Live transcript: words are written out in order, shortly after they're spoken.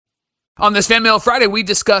On this Fan Mail Friday, we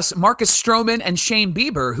discuss Marcus Stroman and Shane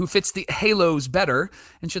Bieber, who fits the Halos better,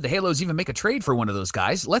 and should the Halos even make a trade for one of those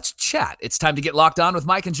guys? Let's chat. It's time to get locked on with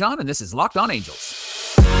Mike and John, and this is Locked On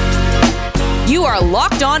Angels. You are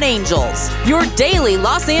Locked On Angels, your daily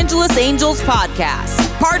Los Angeles Angels podcast.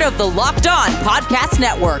 Part of the Locked On Podcast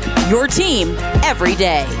Network, your team every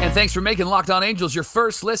day. And thanks for making Locked On Angels your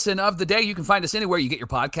first listen of the day. You can find us anywhere you get your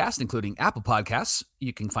podcast, including Apple Podcasts.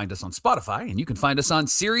 You can find us on Spotify, and you can find us on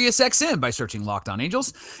SiriusXM by searching Locked On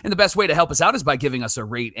Angels. And the best way to help us out is by giving us a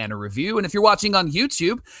rate and a review. And if you're watching on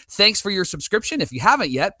YouTube, thanks for your subscription. If you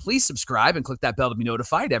haven't yet, please subscribe and click that bell to be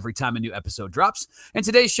notified every time a new episode drops. And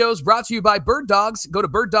today's show is brought to you by Bird Dogs. Go to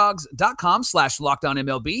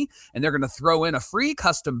birddogs.com/LockedOnMLB, and they're going to throw in a free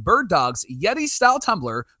custom Bird Dogs Yeti-style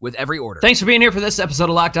tumbler with every order. Thanks for being here for this episode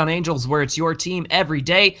of Locked On Angels, where it's your team every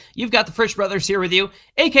day. You've got the Frisch Brothers here with you,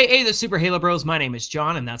 a.k.a. the Super Halo Bros. My name is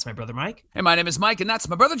John, and that's my brother Mike. Hey, my name is Mike, and that's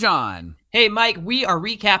my brother John. Hey, Mike, we are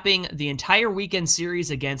recapping the entire weekend series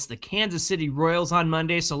against the Kansas City Royals on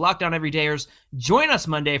Monday, so Locked On Everydayers, join us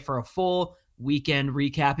Monday for a full weekend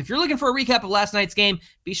recap. If you're looking for a recap of last night's game,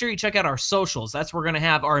 be sure you check out our socials. That's where we're going to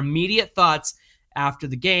have our immediate thoughts after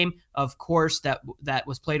the game. Of course, that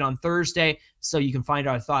was played on Thursday, so you can find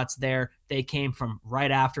our thoughts there. They came from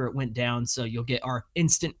right after it went down, so you'll get our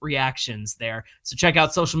instant reactions there. So check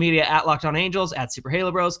out social media at Locked On Angels, at Super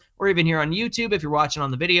Halo Bros, or even here on YouTube if you're watching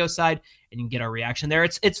on the video side, and you can get our reaction there.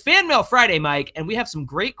 It's Fan Mail Friday, Mike, and we have some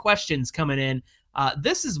great questions coming in.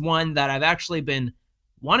 This is one that I've actually been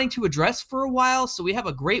wanting to address for a while, so we have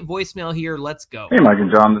a great voicemail here. Let's go. Hey, Mike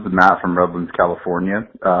and John. This is Matt from Redlands, California.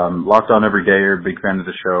 Locked On every day. You're a big fan of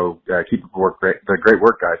the show. Keep up the great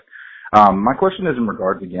work, guys. My question is in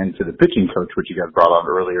regards again to the pitching coach, which you guys brought on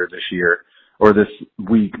earlier this year or this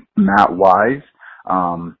week, Matt Wise.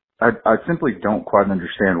 I simply don't quite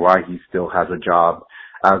understand why he still has a job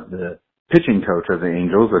as the pitching coach of the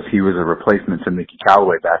Angels, as he was a replacement to Mickey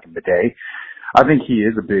Callaway back in the day. I think he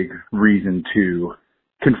is a big reason to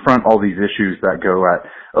confront all these issues that go at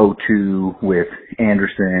 0-2 with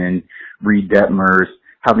Anderson, Reed Detmers,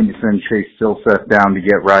 having to send Chase Silseth down to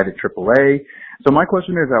get right at AAA. So my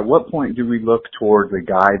question is, at what point do we look towards a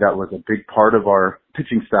guy that was a big part of our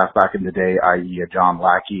pitching staff back in the day, i.e. a John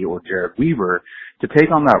Lackey or Jared Weaver, to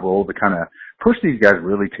take on that role to kind of push these guys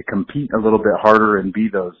really to compete a little bit harder and be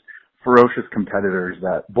those ferocious competitors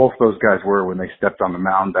that both those guys were when they stepped on the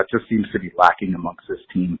mound? That just seems to be lacking amongst this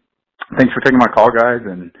team. Thanks for taking my call, guys,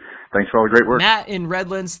 and thanks for all the great work. Matt in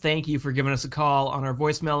Redlands, thank you for giving us a call on our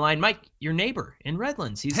voicemail line. Mike, your neighbor in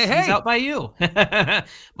Redlands, he's out by you.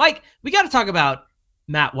 Mike, we got to talk about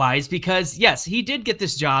Matt Wise because, yes, he did get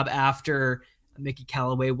this job after Mickey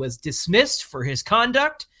Callaway was dismissed for his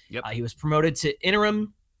conduct. Yep. He was promoted to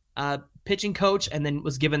interim pitching coach and then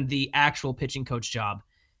was given the actual pitching coach job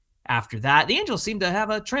after that. The Angels seem to have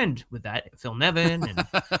a trend with that. Phil Nevin and,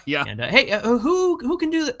 yeah. And hey, who can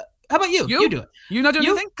do that? How about you? You do it. You not doing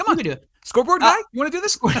anything? Come on. You can do it. Scoreboard guy? You want to do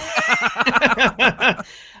this?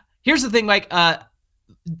 Here's the thing, Mike.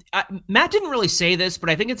 Matt didn't really say this, but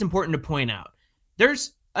I think it's important to point out.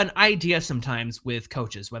 There's an idea sometimes with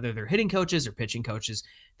coaches, whether they're hitting coaches or pitching coaches,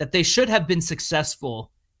 that they should have been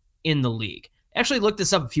successful in the league. I actually looked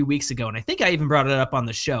this up a few weeks ago, and I think I even brought it up on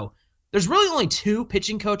the show. There's really only 2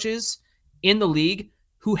 pitching coaches in the league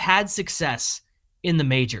who had success in the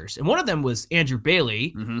majors. And one of them was Andrew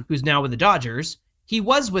Bailey, who's now with the Dodgers. He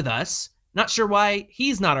was with us. Not sure why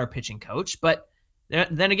he's not our pitching coach, but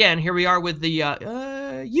then again, here we are with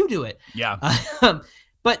the you do it. Yeah.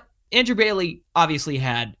 But Andrew Bailey obviously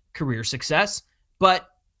had career success, but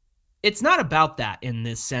it's not about that in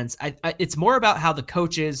this sense. It's more about how the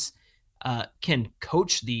coaches can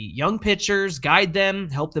coach the young pitchers, guide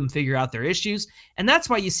them, help them figure out their issues. And that's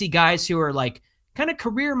why you see guys who are like kind of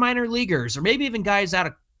career minor leaguers, or maybe even guys out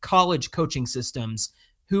of college coaching systems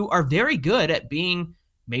who are very good at being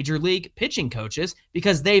major league pitching coaches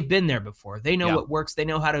because they've been there before. They know what works. They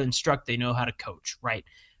know how to instruct. They know how to coach, right?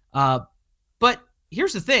 But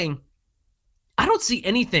here's the thing. I don't see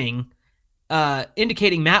anything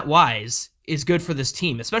indicating Matt Wise is good for this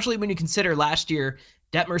team, especially when you consider last year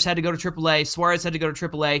Detmers had to go to AAA, Suarez had to go to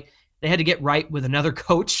AAA. They had to get right with another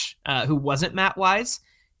coach who wasn't Matt Wise.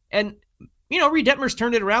 And Reed Detmers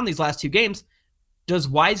turned it around these last 2 games. Does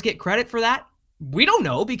Wise get credit for that? We don't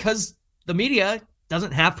know because the media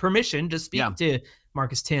doesn't have permission to speak to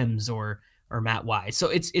Marcus Timms or Matt Wise. So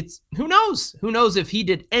it's who knows? Who knows if he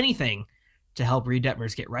did anything to help Reed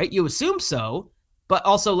Detmers get right? You assume so, but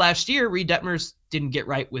also last year Reed Detmers didn't get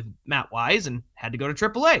right with Matt Wise and had to go to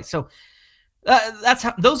AAA. So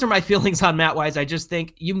Those are my feelings on Matt Wise. I just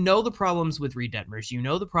think the problems with Reed Detmers,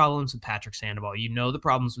 the problems with Patrick Sandoval, the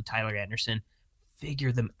problems with Tyler Anderson.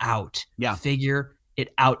 Figure them out. Yeah. Figure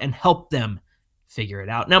it out and help them figure it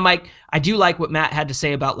out. Now, Mike, I do like what Matt had to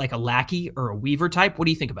say about like a Lackey or a Weaver type. What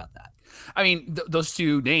do you think about that? I mean, those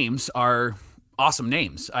two names are awesome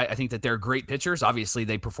names. I think that they're great pitchers. Obviously,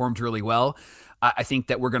 they performed really well. I think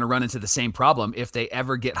that we're going to run into the same problem if they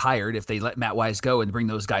ever get hired, if they let Matt Wise go and bring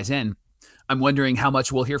those guys in. I'm wondering how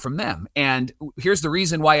much we'll hear from them. And here's the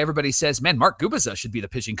reason why everybody says, man, Mark Gubicza should be the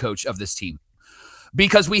pitching coach of this team.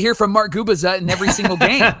 Because we hear from Mark Gubicza in every single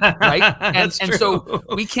game, right? And so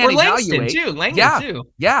we can't evaluate. Langston too.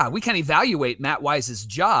 Yeah, we can't evaluate Matt Wise's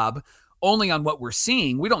job only on what we're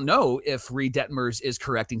seeing. We don't know if Reed Detmers is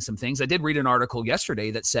correcting some things. I did read an article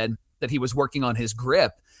yesterday that said that he was working on his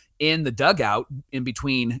grip in the dugout in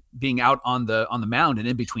between being out on the mound and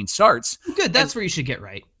in between starts. Good, that's where you should get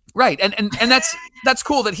right. Right. And that's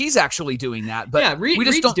cool that he's actually doing that, but yeah, we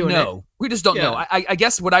just don't know. We just don't know. Yeah. I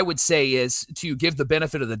guess what I would say is to give the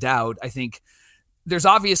benefit of the doubt. I think there's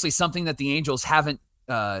obviously something that the Angels haven't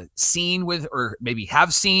seen with, or maybe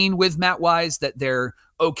have seen with Matt Wise that they're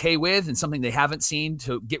okay with, and something they haven't seen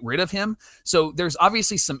to get rid of him. So there's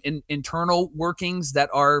obviously some internal workings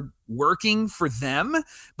that are working for them,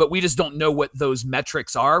 but we just don't know what those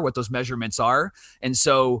metrics are, what those measurements are. And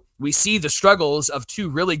so we see the struggles of two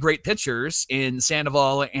really great pitchers in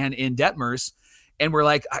Sandoval and in Detmers. And we're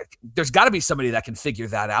like, there's got to be somebody that can figure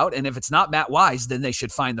that out. And if it's not Matt Wise, then they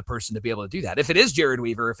should find the person to be able to do that. If it is Jared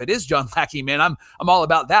Weaver, if it is John Lackey, man, I'm all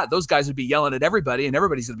about that. Those guys would be yelling at everybody, and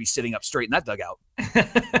everybody's going to be sitting up straight in that dugout.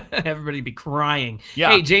 Everybody be crying.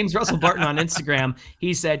 Yeah. Hey, James Russell Barton on Instagram,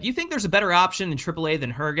 he said, you think there's a better option in AAA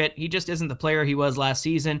than Herget? He just isn't the player he was last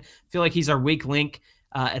season. Feel like he's our weak link.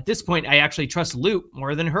 At this point, I actually trust Loop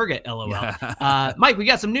more than Herget, LOL. Mike, we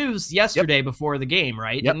got some news yesterday before the game,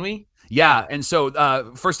 right? Didn't we? Yeah, and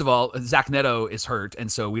so first of all, Zach Neto is hurt,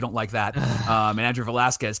 and so we don't like that. And Andrew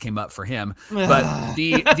Velasquez came up for him, but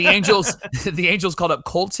the Angels called up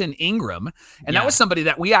Colton Ingram, and that was somebody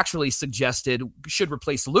that we actually suggested should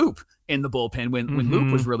replace Loop in the bullpen when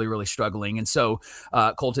Loop was really, really struggling. And so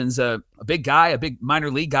Colton's a big guy, a big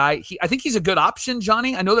minor league guy. I think he's a good option,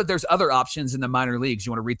 Johnny. I know that there's other options in the minor leagues.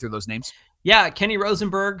 You want to read through those names? Yeah, Kenny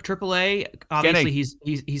Rosenberg, AAA. Obviously,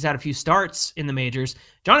 he's had a few starts in the majors.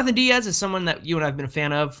 Jonathan Diaz is someone that you and I have been a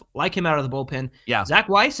fan of. Like him out of the bullpen. Yeah. Zach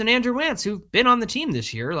Weiss and Andrew Wantz, who've been on the team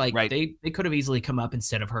this year. Right. They could have easily come up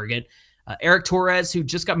instead of Herget. Eric Torres, who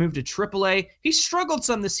just got moved to AAA. He struggled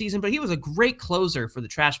some this season, but he was a great closer for the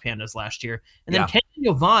Trash Pandas last year. And then Kenny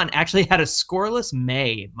Yovan actually had a scoreless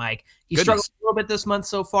May, Mike. He struggled a little bit this month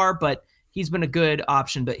so far, but he's been a good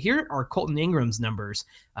option. But here are Colton Ingram's numbers.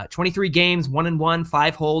 23 games, 1-1,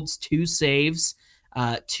 5 holds, 2 saves,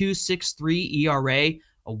 2.63 ERA,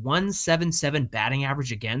 a 1.77 batting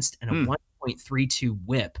average against, and a 1.32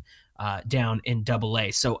 whip down in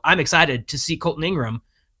AA. So I'm excited to see Colton Ingram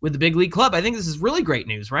with the big league club. I think this is really great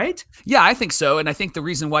news, right? Yeah, I think so. And I think the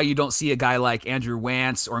reason why you don't see a guy like Andrew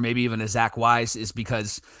Wantz or maybe even a Zach Wise is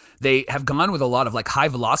because they have gone with a lot of like high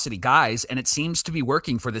velocity guys, and it seems to be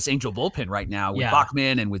working for this Angel bullpen right now with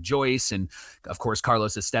Bachman and with Joyce, and of course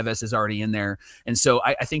Carlos Esteves is already in there. And so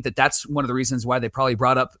I think that that's one of the reasons why they probably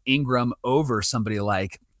brought up Ingram over somebody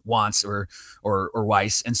like Wantz or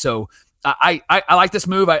Weiss. And so I like this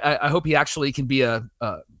move. I hope he actually can be a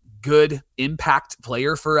good impact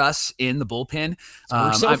player for us in the bullpen.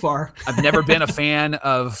 So far. I've never been a fan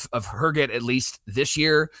of Herget, at least this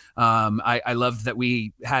year. I love that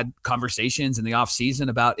we had conversations in the off season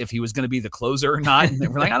about if he was going to be the closer or not. And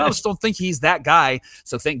we're like, I just don't think he's that guy.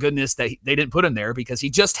 So thank goodness that they didn't put him there, because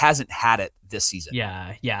he just hasn't had it this season.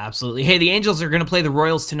 Yeah, absolutely. Hey, the Angels are going to play the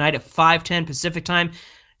Royals tonight at 5:10 Pacific time.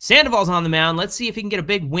 Sandoval's on the mound. Let's see if he can get a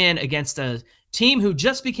big win against a team who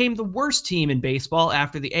just became the worst team in baseball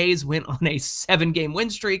after the A's went on a 7-game win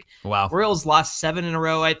streak. Wow. Royals lost 7 in a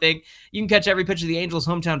row, I think. You can catch every pitch of the Angels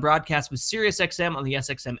hometown broadcast with SiriusXM on the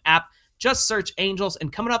SXM app. Just search Angels.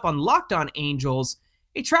 And coming up on Locked On Angels,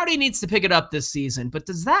 hey, Trouty needs to pick it up this season. But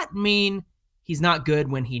does that mean he's not good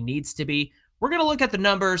when he needs to be? We're going to look at the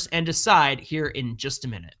numbers and decide here in just a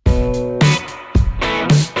minute.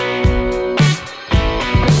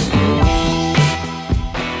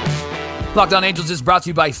 Locked On Angels is brought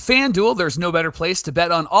to you by FanDuel. There's no better place to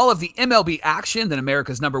bet on all of the MLB action than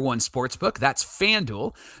America's #1 sportsbook. That's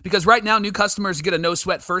FanDuel. Because right now, new customers get a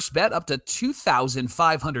no-sweat first bet up to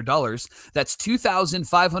 $2,500. That's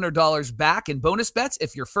 $2,500 back in bonus bets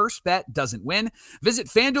if your first bet doesn't win. Visit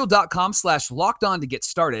FanDuel.com/lockedon to get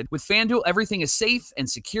started. With FanDuel, everything is safe and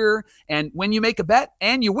secure. And when you make a bet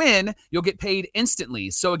and you win, you'll get paid instantly.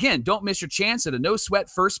 So again, don't miss your chance at a no-sweat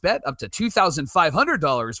first bet up to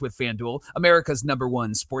 $2,500 with FanDuel, America's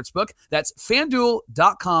 #1 sportsbook. That's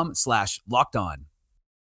FanDuel.com/lockedon.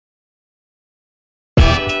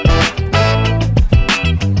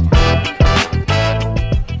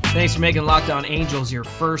 Thanks for making Locked On Angels your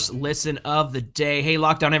first listen of the day. Hey,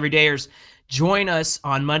 Locked On Everydayers, join us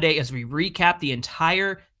on Monday as we recap the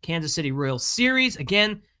entire Kansas City Royals series.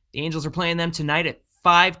 Again, the Angels are playing them tonight at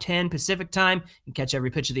 5:10 Pacific time. You can catch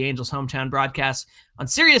every pitch of the Angels' hometown broadcast on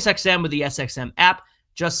SiriusXM with the SXM app.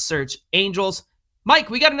 Just search Angels. Mike,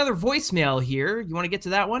 we got another voicemail here. You want to get to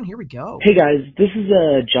that one? Here we go. Hey guys, this is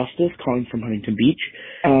Justice calling from Huntington Beach.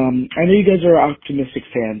 I know you guys are optimistic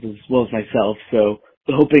fans as well as myself, so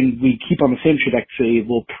hoping we keep on the same trajectory.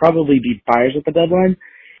 We'll probably be buyers at the deadline.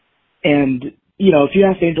 And, if you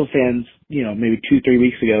asked Angel fans, maybe 2-3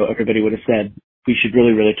 weeks ago, everybody would have said we should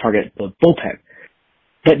really, really target the bullpen.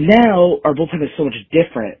 But now our bullpen is so much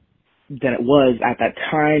different than it was at that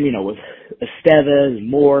time, with Estevez and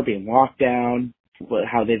Moore being locked down,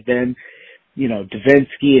 how they've been,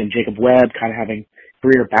 Davinsky and Jacob Webb kind of having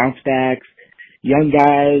career bounce backs, young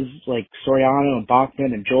guys like Soriano and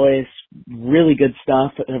Bachman and Joyce, really good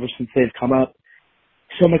stuff ever since they've come up.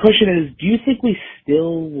 So my question is, do you think we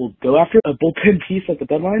still will go after a bullpen piece at the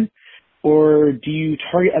deadline, or do you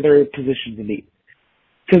target other positions in need?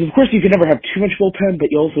 Because, of course, you can never have too much bullpen,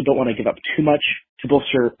 but you also don't want to give up too much to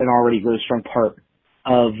bolster an already really strong part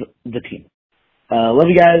of the team. Love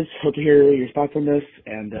you guys. Hope to hear your thoughts on this,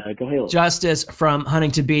 and go Halos. Justice from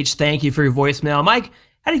Huntington Beach, thank you for your voicemail. Mike,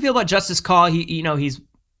 how do you feel about Justice's call?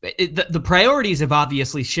 The priorities have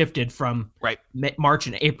obviously shifted from March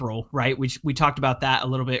and April, right? We talked about that a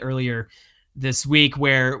little bit earlier this week,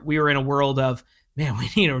 where we were in a world of, man, we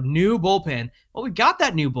need a new bullpen. Well, we got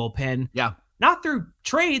that new bullpen. Yeah. Not through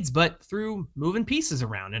trades, but through moving pieces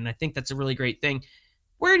around. And I think that's a really great thing.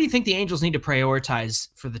 Where do you think the Angels need to prioritize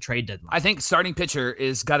for the trade deadline? I think starting pitcher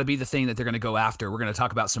is got to be the thing that they're going to go after. We're going to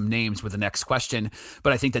talk about some names with the next question,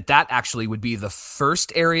 but I think that actually would be the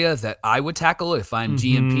first area that I would tackle if I'm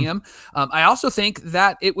GM/PM. I also think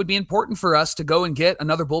that it would be important for us to go and get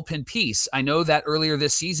another bullpen piece. I know that earlier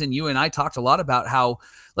this season, you and I talked a lot about how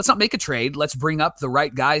let's not make a trade. Let's bring up the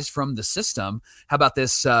right guys from the system. How about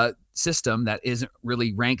this system that isn't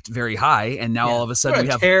really ranked very high, and now all of a sudden we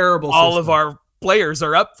have all of our players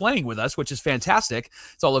are up playing with us, which is fantastic.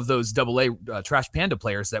 It's all of those AA Trash Panda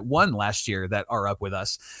players that won last year that are up with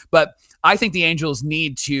us. But I think the Angels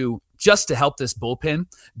need to, just to help this bullpen,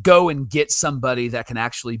 go and get somebody that can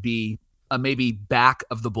actually be a maybe back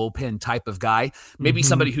of the bullpen type of guy, maybe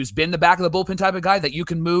somebody who's been the back of the bullpen type of guy that you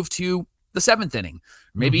can move to the 7th inning,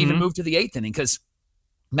 maybe even move to the 8th inning, because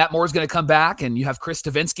Matt Moore's going to come back, and you have Chris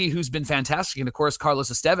Davinsky, who's been fantastic, and, of course, Carlos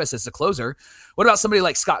Estevez as the closer. What about somebody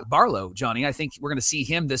like Scott Barlow, Johnny? I think we're going to see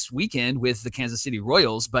him this weekend with the Kansas City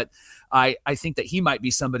Royals, but I think that he might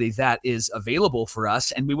be somebody that is available for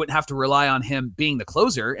us, and we wouldn't have to rely on him being the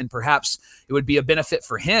closer, and perhaps it would be a benefit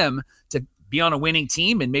for him to be on a winning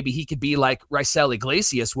team, and maybe he could be like Raisel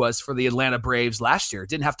Iglesias was for the Atlanta Braves last year.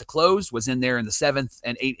 Didn't have to close, was in there in the 7th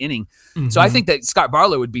and 8th inning. So I think that Scott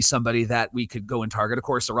Barlow would be somebody that we could go and target. Of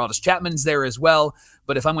course, Aroldis Chapman's there as well,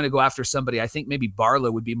 but if I'm going to go after somebody, I think maybe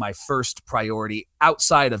Barlow would be my first priority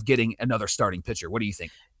outside of getting another starting pitcher. What do you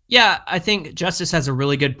think? Yeah, I think Justice has a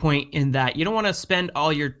really good point in that you don't want to spend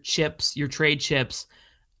all your chips, your trade chips,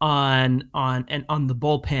 on the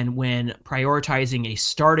bullpen when prioritizing a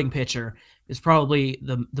starting pitcher is probably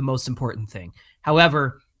the most important thing.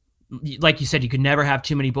 However, like you said, you could never have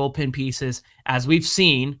too many bullpen pieces. As we've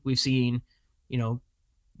seen, Matt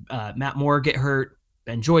Moore get hurt,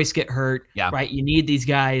 Ben Joyce get hurt, right? You need these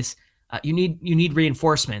guys. You need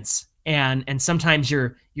reinforcements, and sometimes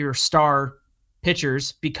your star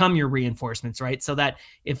pitchers become your reinforcements, right? So that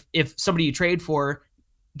if somebody you trade for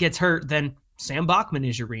gets hurt, then Sam Bachman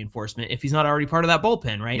is your reinforcement if he's not already part of that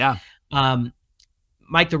bullpen, right? Yeah.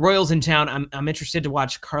 Mike, the Royals in town, I'm interested to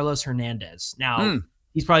watch Carlos Hernandez. Now,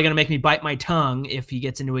 he's probably going to make me bite my tongue if he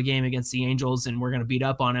gets into a game against the Angels and we're going to beat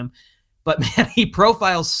up on him. But, man, he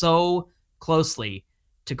profiles so closely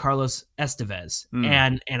to Carlos Estevez.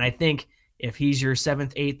 And I think if he's your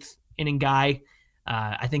 7th, 8th inning guy,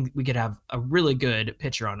 I think we could have a really good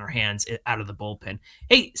pitcher on our hands out of the bullpen.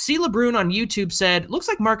 Hey, C. LeBrun on YouTube said, looks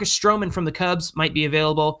like Marcus Stroman from the Cubs might be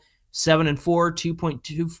available. 7-4,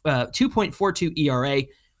 2.42 ERA.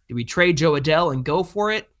 Do we trade Joe Adell and go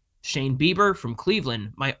for it? Shane Bieber from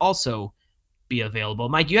Cleveland might also be available.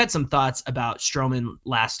 Mike, you had some thoughts about Stroman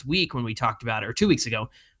last week when we talked about it, or 2 weeks ago.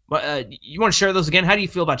 You want to share those again? How do you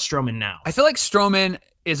feel about Stroman now? I feel like Stroman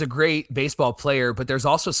is a great baseball player, but there's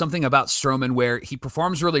also something about Stroman where he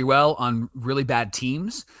performs really well on really bad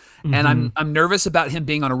teams. Mm-hmm. And I'm nervous about him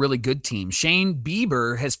being on a really good team. Shane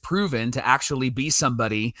Bieber has proven to actually be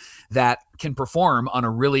somebody that can perform on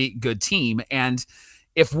a really good team. And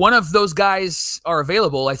if one of those guys are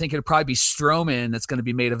available, I think it'd probably be Stroman that's going to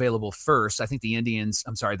be made available first. I think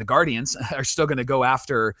the Guardians are still going to go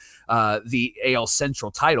after the AL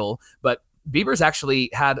Central title, but Bieber's actually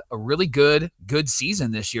had a really good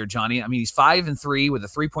season this year, Johnny. I mean, he's 5-3 with a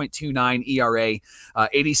 3.29 ERA,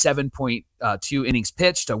 87.2 innings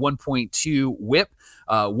pitched, a 1.2 WHIP,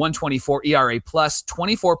 124 ERA plus,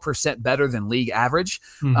 24% better than league average.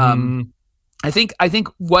 Mm-hmm. I think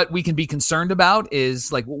what we can be concerned about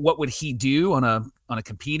is like, what would he do on a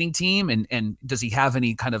competing team, and does he have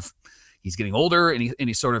any kind of, he's getting older,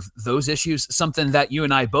 any sort of those issues. Something that you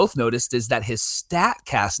and I both noticed is that his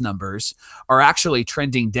StatCast numbers are actually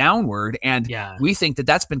trending downward, and we think that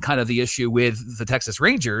that's been kind of the issue with the Texas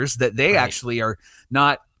Rangers, that they actually are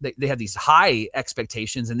not. They had these high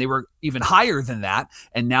expectations, and they were even higher than that,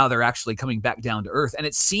 and now they're actually coming back down to earth. And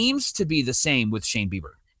it seems to be the same with Shane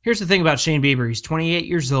Bieber. Here's the thing about Shane Bieber. He's 28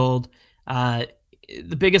 years old. The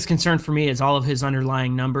biggest concern for me is all of his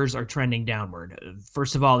underlying numbers are trending downward.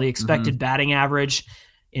 First of all, the expected batting average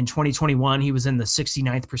in 2021, he was in the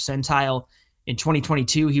 69th percentile. In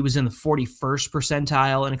 2022, he was in the 41st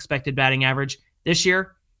percentile in expected batting average. This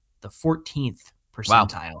year, the 14th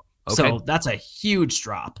percentile. Wow. Okay. So that's a huge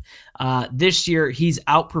drop. This year, he's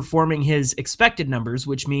outperforming his expected numbers,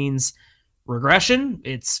 which means regression.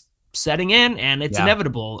 It's setting in, and it's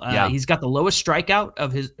inevitable. He's got the lowest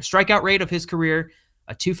strikeout rate of his career,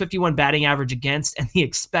 a 251 batting average against, and the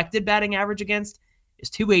expected batting average against is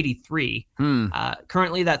 283.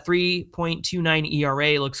 Currently, that 3.29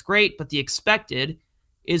 ERA looks great, but the expected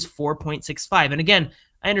is 4.65. And again,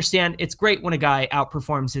 I understand it's great when a guy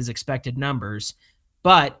outperforms his expected numbers,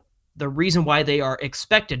 but the reason why they are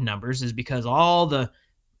expected numbers is because all the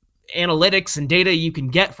analytics and data you can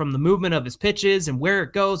get from the movement of his pitches and where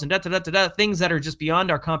it goes and things that are just beyond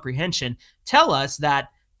our comprehension tell us that,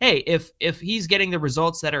 hey, if he's getting the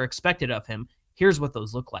results that are expected of him, here's what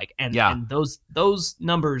those look like. And those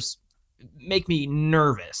numbers make me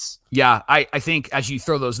nervous. Yeah, I think as you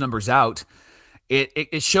throw those numbers out,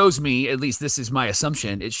 it shows me, at least this is my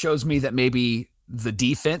assumption, it shows me that maybe the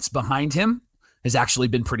defense behind him has actually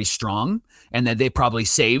been pretty strong, and that they probably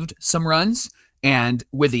saved some runs. And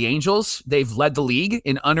with the Angels, they've led the league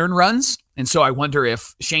in unearned runs. And so I wonder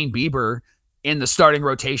if Shane Bieber in the starting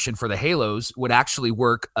rotation for the Halos would actually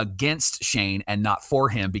work against Shane and not for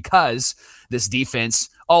him, because this defense,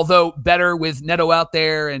 although better with Neto out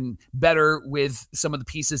there and better with some of the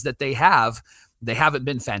pieces that they haven't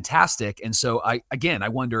been fantastic. And so I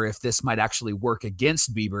wonder if this might actually work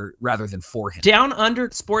against Bieber rather than for him. Down Under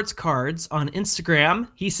Sports Cards on Instagram,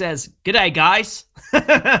 he says, "G'day, guys."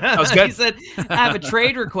 That was good. He said, "I have a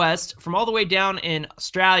trade request from all the way down in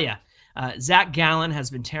Australia. Zach Gallen has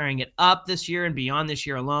been tearing it up this year and beyond this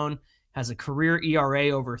year alone, has a career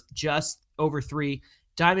ERA just over 3.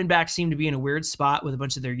 Diamondbacks seem to be in a weird spot with a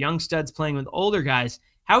bunch of their young studs playing with older guys.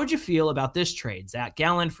 How would you feel about this trade? Zach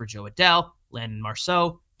Gallen for Joe Adell, Landon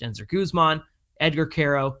Marceau, Denzer Guzman, Edgar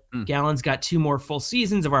Caro. Gallen's got 2 more full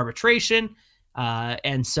seasons of arbitration.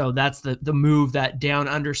 And so that's the move that Down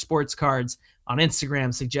Under Sports Cards on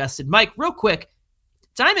Instagram suggested. Mike, real quick,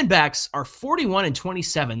 Diamondbacks are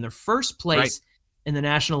 41-27. They're first place in the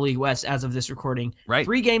National League West as of this recording.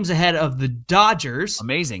 3 games ahead of the Dodgers.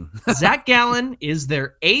 Amazing. Zach Gallen is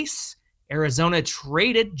their ace. Arizona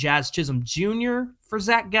traded Jazz Chisholm Jr. for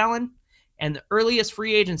Zach Gallen. And the earliest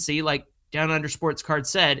free agency, like Down Under Sports Card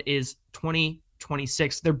said, is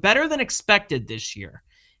 2026. They're better than expected this year.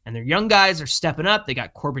 And their young guys are stepping up. They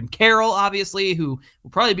got Corbin Carroll, obviously, who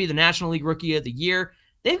will probably be the National League Rookie of the Year.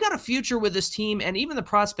 They've got a future with this team, and even the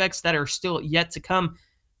prospects that are still yet to come.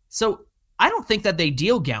 So I don't think that they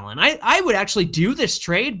deal Gallen. I would actually do this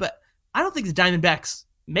trade, but I don't think the Diamondbacks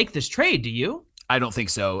make this trade. Do you? I don't think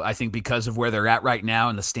so. I think because of where they're at right now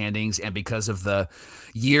in the standings, and because of the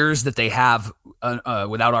years that they have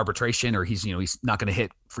without arbitration, or he's not going to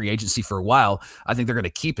hit free agency for a while. I think they're going to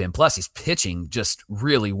keep him. Plus, he's pitching just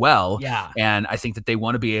really well. Yeah. And I think that they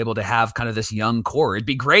want to be able to have kind of this young core. It'd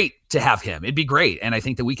be great to have him. It'd be great. And I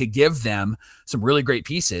think that we could give them some really great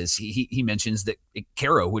pieces. He mentions that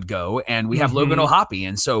Caro would go, and we have Logan O'Hoppe.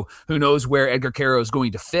 And so who knows where Edgar Caro is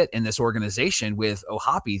going to fit in this organization with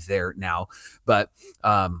O'Hoppe there now. But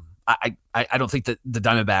I don't think that the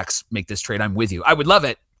Diamondbacks make this trade. I'm with you. I would love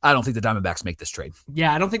it. I don't think the Diamondbacks make this trade.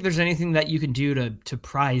 Yeah, I don't think there's anything that you can do to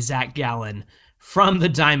pry Zach Gallen from the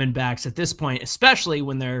Diamondbacks at this point, especially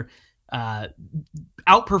when they're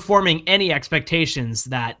outperforming any expectations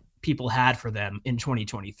that people had for them in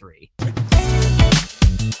 2023.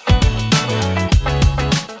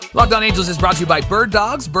 Locked On Angels is brought to you by Bird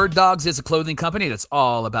Dogs. Bird Dogs is a clothing company that's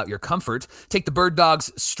all about your comfort. Take the Bird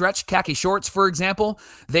Dogs stretch khaki shorts, for example.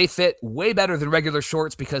 They fit way better than regular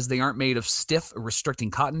shorts because they aren't made of stiff,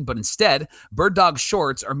 restricting cotton, but instead, Bird Dogs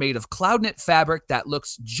shorts are made of cloud knit fabric that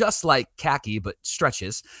looks just like khaki but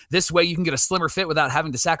stretches. This way, you can get a slimmer fit without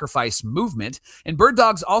having to sacrifice movement. And Bird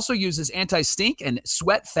Dogs also uses anti-stink and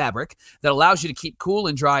sweat fabric that allows you to keep cool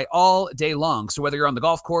and dry all day long. So whether you're on the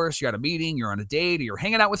golf course, you're at a meeting, you're on a date, or you're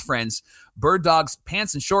hanging out with friends, Bird Dogs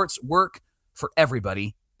pants and shorts work for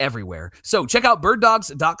everybody, everywhere. So check out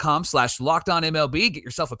birddogs.com/lockedonmlb. Get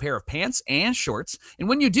yourself a pair of pants and shorts. And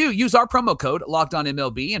when you do, use our promo code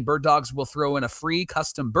LockedOnMLB, and Bird Dogs will throw in a free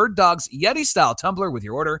custom Bird Dogs Yeti-style tumbler with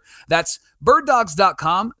your order. That's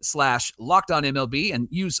birddogs.com/lockedonmlb, and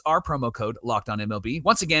use our promo code LockedOnMLB.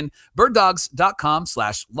 Once again,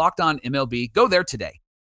 birddogs.com/lockedonmlb. Go there today.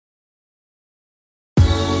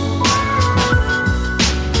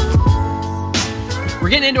 We're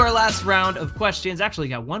getting into our last round of questions. Actually,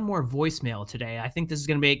 got one more voicemail today. I think this is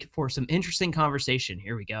going to make for some interesting conversation.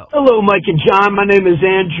 Here we go. Hello, Mike and John. My name is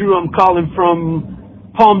Andrew. I'm calling from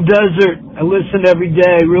Palm Desert. I listen every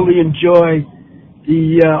day. Really enjoy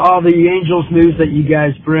all the Angels news that you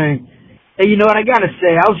guys bring. Hey, you know what I got to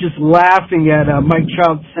say? I was just laughing at Mike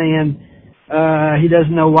Trout saying he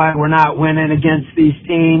doesn't know why we're not winning against these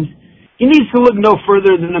teams. He needs to look no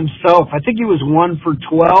further than himself. I think he was 1 for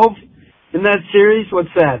 12. In that series. What's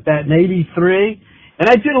that? That in 83? And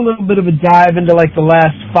I did a little bit of a dive into like the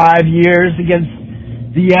last 5 years against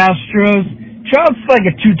the Astros. Trout's like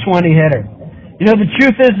a 220 hitter. You know, the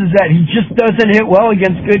truth is that he just doesn't hit well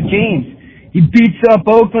against good teams. He beats up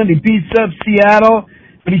Oakland, he beats up Seattle,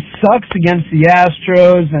 but he sucks against the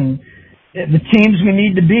Astros and the teams we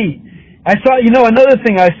need to beat. I saw, you know, another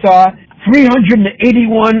thing I saw, 381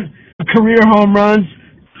 career home runs,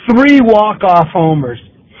 3 walk-off homers.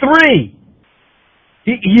 3!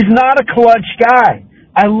 He's not a clutch guy.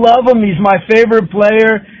 I love him. He's my favorite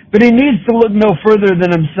player, but he needs to look no further than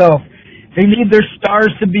himself. They need their stars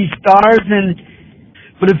to be stars,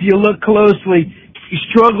 but if you look closely, he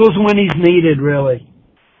struggles when he's needed, really.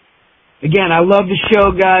 Again, I love the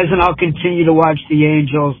show, guys, and I'll continue to watch the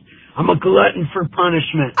Angels. I'm a glutton for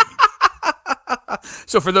punishment.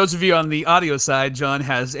 So for those of you on the audio side, John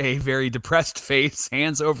has a very depressed face,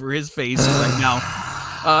 hands over his face right now.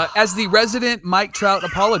 As the resident Mike Trout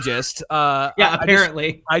apologist,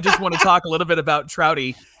 apparently, I just want to talk a little bit about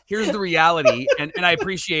Trouty. Here's the reality, and I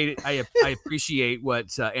appreciate I appreciate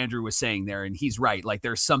what Andrew was saying there, and he's right. Like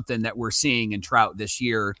there's something that we're seeing in Trout this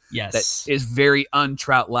year that is very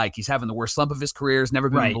un-Trout-like. He's having the worst slump of his career. Has never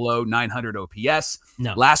been below 900 OPS.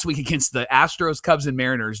 No. Last week against the Astros, Cubs, and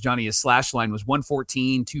Mariners, Johnny, his slash line was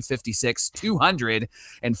 114, 256, 200,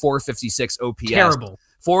 and 456 OPS. Terrible.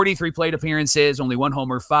 43 plate appearances, only 1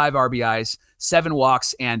 homer, 5 RBIs, 7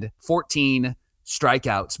 walks, and 14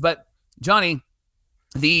 strikeouts. But, Johnny,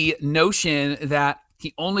 the notion that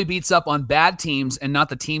he only beats up on bad teams and not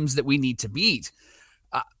the teams that we need to beat,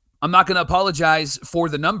 I'm not going to apologize for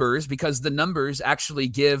the numbers because the numbers actually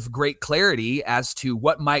give great clarity as to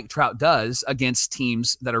what Mike Trout does against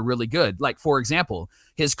teams that are really good. Like, for example,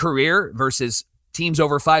 his career versus teams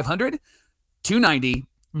over 500, 290,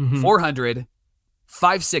 400,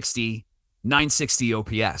 560, 960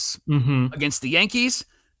 OPS. Against the Yankees,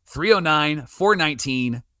 309,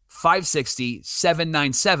 419, 560,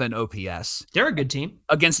 797 OPS. They're a good team.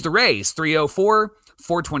 Against the Rays, 304,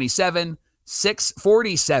 427,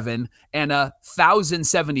 647, and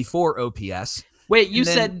 1,074 OPS. Wait, you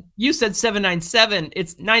said 797.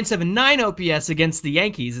 It's 979 OPS against the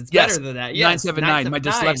Yankees. It's better than that. Yes, 979. My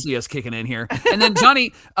dyslexia is kicking in here. And then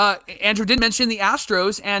Johnny, Andrew did mention the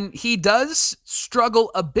Astros, and he does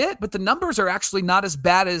struggle a bit, but the numbers are actually not as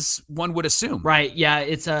bad as one would assume. Right. Yeah,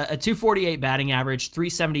 it's a 248 batting average,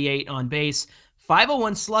 378 on base,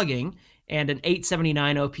 501 slugging, and an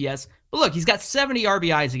 879 OPS. But look, he's got 70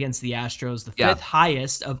 RBIs against the Astros, the fifth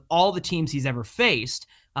highest of all the teams he's ever faced.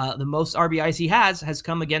 The most RBIs he has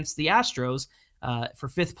come against the Astros for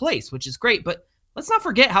 5th place, which is great. But let's not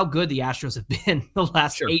forget how good the Astros have been the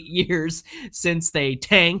last 8 years since they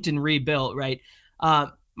tanked and rebuilt, right?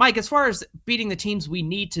 Mike, as far as beating the teams we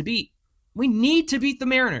need to beat the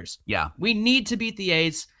Mariners. Yeah. We need to beat the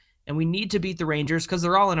A's, and we need to beat the Rangers because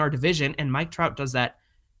they're all in our division, and Mike Trout does that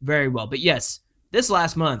very well. But yes, this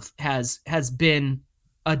last month has been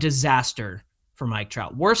a disaster for Mike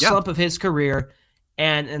Trout. Worst slump of his career,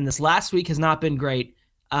 and this last week has not been great.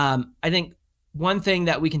 I think one thing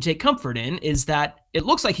that we can take comfort in is that it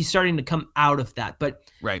looks like he's starting to come out of that. But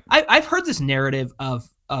I've heard this narrative of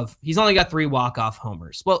he's only got 3 walk-off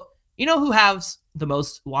homers. Well, you know who has the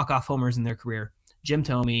most walk-off homers in their career? Jim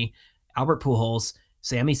Thome, Albert Pujols,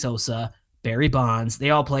 Sammy Sosa, Barry Bonds. They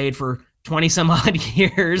all played for 20 some odd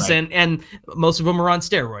years, and most of them are on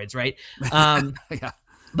steroids, right?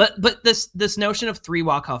 But this notion of 3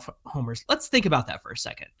 walk-off homers, let's think about that for a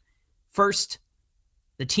second. First,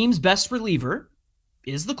 the team's best reliever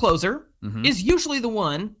is the closer, is usually the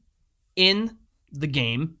one in the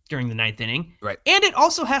game during the 9th inning. Right. And it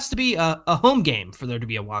also has to be a home game for there to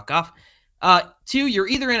be a walk-off. 2, you're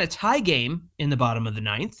either in a tie game in the bottom of the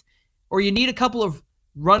 9th, or you need a couple of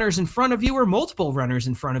runners in front of you or multiple runners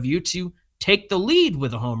in front of you to take the lead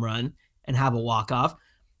with a home run and have a walk-off.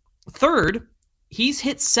 Third, he's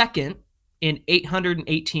hit second in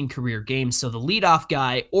 818 career games. So the leadoff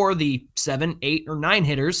guy or the 7, 8, or 9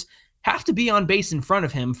 hitters have to be on base in front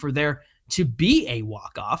of him for there to be a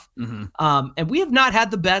walk-off. And we have not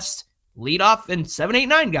had the best leadoff and 7, 8,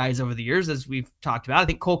 9 guys over the years, as we've talked about. I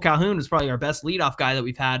think Cole Calhoun is probably our best leadoff guy that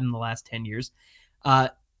we've had in the last 10 years.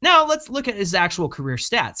 Now let's look at his actual career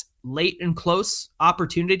stats. Late and close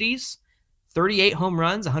opportunities, 38 home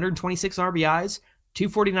runs, 126 RBIs,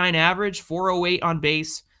 249 average, 408 on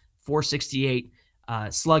base, 468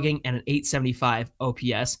 slugging, and an 875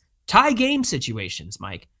 OPS. Tie game situations,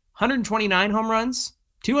 Mike. 129 home runs,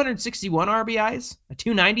 261 RBIs, a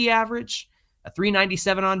 290 average, a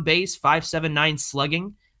 397 on base, 579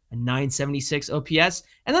 slugging, a 976 OPS.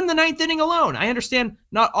 And then the 9th inning alone. I understand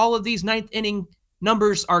not all of these 9th inning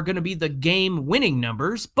numbers are going to be the game winning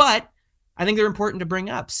numbers, but I think they're important to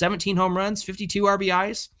bring up. 17 home runs, 52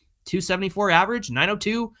 RBIs, 274 average,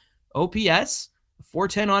 902 OPS,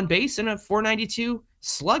 410 on base, and a 492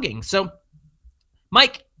 slugging. So,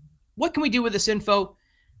 Mike, what can we do with this info?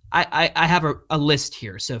 I have a list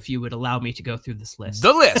here, so if you would allow me to go through this list.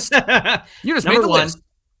 The list. You just made the list.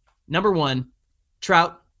 Number 1,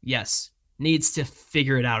 Trout, yes, needs to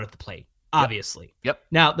figure it out at the plate, obviously. Yep.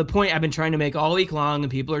 Now, the point I've been trying to make all week long,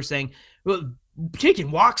 and people are saying, well,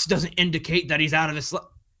 taking walks doesn't indicate that he's out of his slump.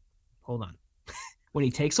 Hold on. When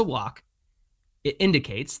he takes a walk, it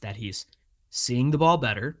indicates that he's seeing the ball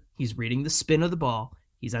better. He's reading the spin of the ball.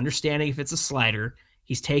 He's understanding if it's a slider.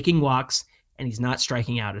 He's taking walks, and he's not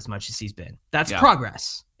striking out as much as he's been. That's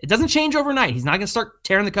progress. It doesn't change overnight. He's not going to start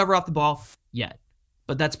tearing the cover off the ball yet,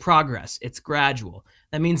 but that's progress. It's gradual.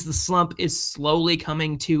 That means the slump is slowly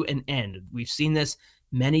coming to an end. We've seen this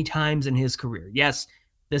many times in his career. Yes,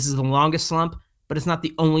 this is the longest slump, but it's not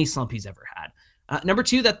the only slump he's ever had. Number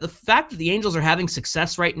 2, that the fact that the Angels are having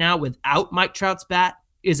success right now without Mike Trout's bat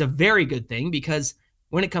is a very good thing, because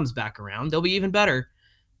when it comes back around, they'll be even better.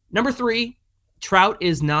 Number 3, Trout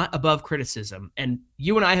is not above criticism, and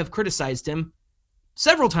you and I have criticized him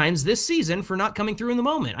several times this season for not coming through in the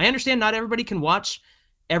moment. I understand not everybody can watch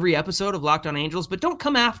every episode of Locked On Angels, but don't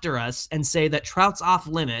come after us and say that Trout's off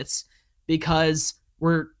limits because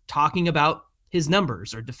we're talking about his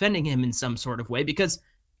numbers or defending him in some sort of way, because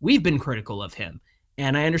we've been critical of him.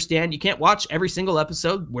 And I understand you can't watch every single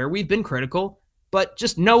episode where we've been critical, but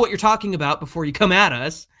just know what you're talking about before you come at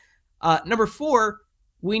us. Number 4,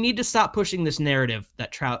 we need to stop pushing this narrative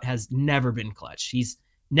that Trout has never been clutch. He's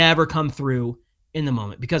never come through in the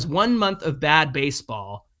moment, because 1 month of bad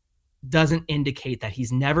baseball doesn't indicate that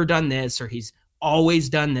he's never done this or he's always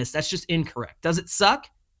done this. That's just incorrect. Does it suck?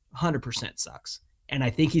 100% sucks. And I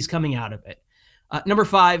think he's coming out of it. Number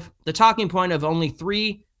 5, the talking point of only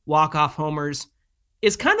 3 walk-off homers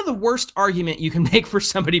is kind of the worst argument you can make for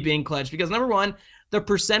somebody being clutch, because number 1, the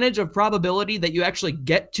percentage of probability that you actually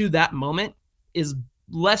get to that moment is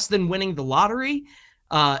less than winning the lottery.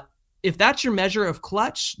 If that's your measure of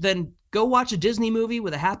clutch, then go watch a Disney movie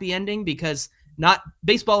with a happy ending, because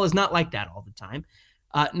baseball is not like that all the time.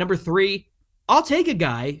 Number 3, I'll take a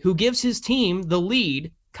guy who gives his team the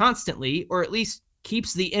lead constantly, or at least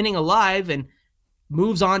keeps the inning alive and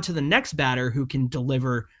moves on to the next batter who can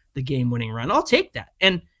deliver the game-winning run. I'll take that.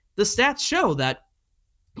 And the stats show that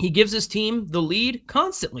he gives his team the lead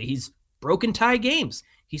constantly. He's broken tie games.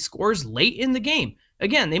 He scores late in the game.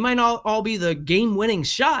 Again, they might not all be the game-winning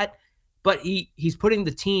shot, but he's putting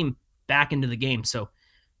the team back into the game. So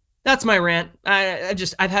that's my rant.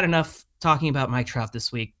 I've had enough talking about Mike Trout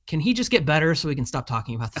this week. Can he just get better so we can stop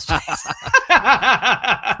talking about this?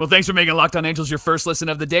 Well, thanks for making Locked On Angels your first listen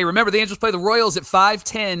of the day. Remember, the Angels play the Royals at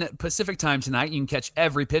 5:10 Pacific time tonight. You can catch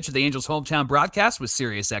every pitch of the Angels' hometown broadcast with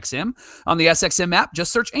SiriusXM. On the SXM app,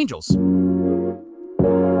 just search Angels.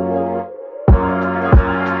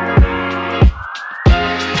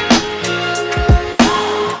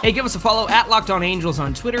 Hey, give us a follow at Locked On Angels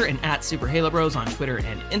on Twitter and at Super Halo Bros on Twitter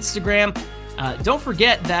and Instagram. Don't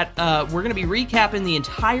forget that we're going to be recapping the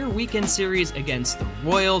entire weekend series against the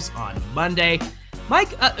Royals on Monday. Mike,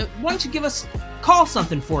 why don't you call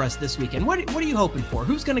something for us this weekend? What are you hoping for?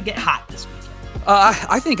 Who's going to get hot this weekend?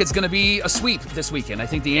 I think it's going to be a sweep this weekend. I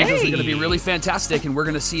think the Angels are going to be really fantastic, and we're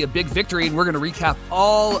going to see a big victory, and we're going to recap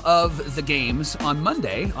all of the games on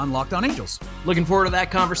Monday on Locked On Angels. Looking forward to that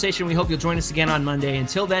conversation. We hope you'll join us again on Monday.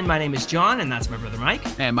 Until then, my name is John, and that's my brother Mike.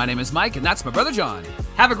 And my name is Mike, and that's my brother John.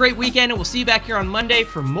 Have a great weekend, and we'll see you back here on Monday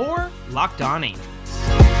for more Locked On Angels.